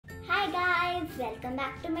welcome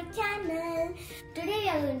back to my channel. Today we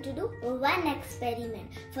are going to do one experiment.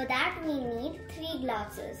 For that we need 3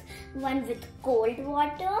 glasses. One with cold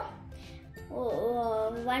water,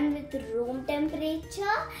 one with room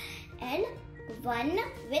temperature and one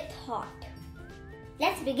with hot.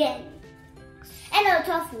 Let's begin. And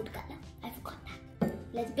also a food color. I forgot that.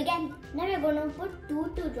 Let's begin. Now we are going to put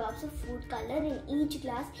 2 drops of food color in each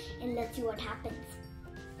glass and let's see what happens.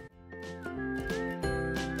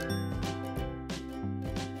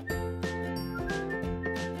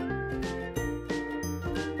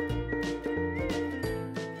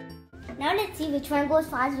 Now let's see which one goes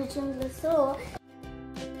fast, which one goes slow.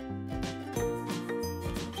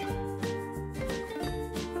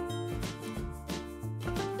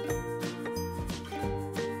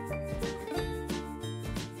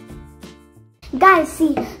 Guys,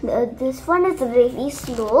 see, this one is really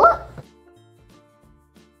slow.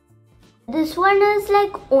 This one is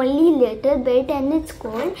like only little bit and it's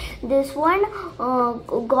cold. This one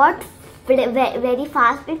got very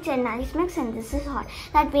fast mix and nice mix, and this is hot.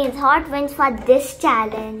 That means hot wins for this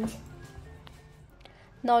challenge.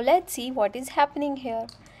 Now let's see what is happening here.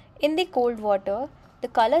 In the cold water, the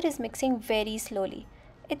color is mixing very slowly.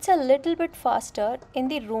 It's a little bit faster in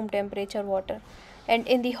the room temperature water. And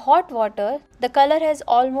in the hot water, the color has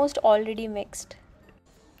almost already mixed.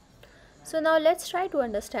 So now let's try to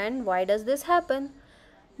understand why does this happen.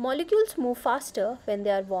 Molecules move faster when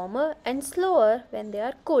they are warmer and slower when they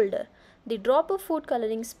are colder. The drop of food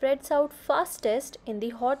coloring spreads out fastest in the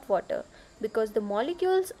hot water because the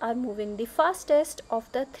molecules are moving the fastest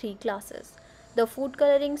of the 3 glasses. The food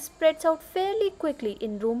coloring spreads out fairly quickly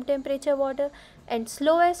in room temperature water and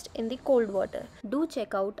slowest in the cold water. Do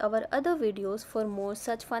check out our other videos for more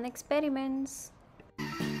such fun experiments.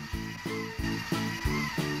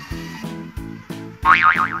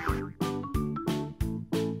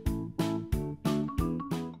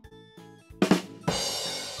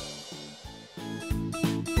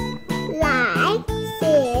 Like,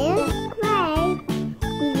 share, subscribe,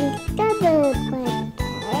 click the bell button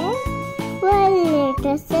for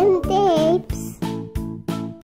latest updates.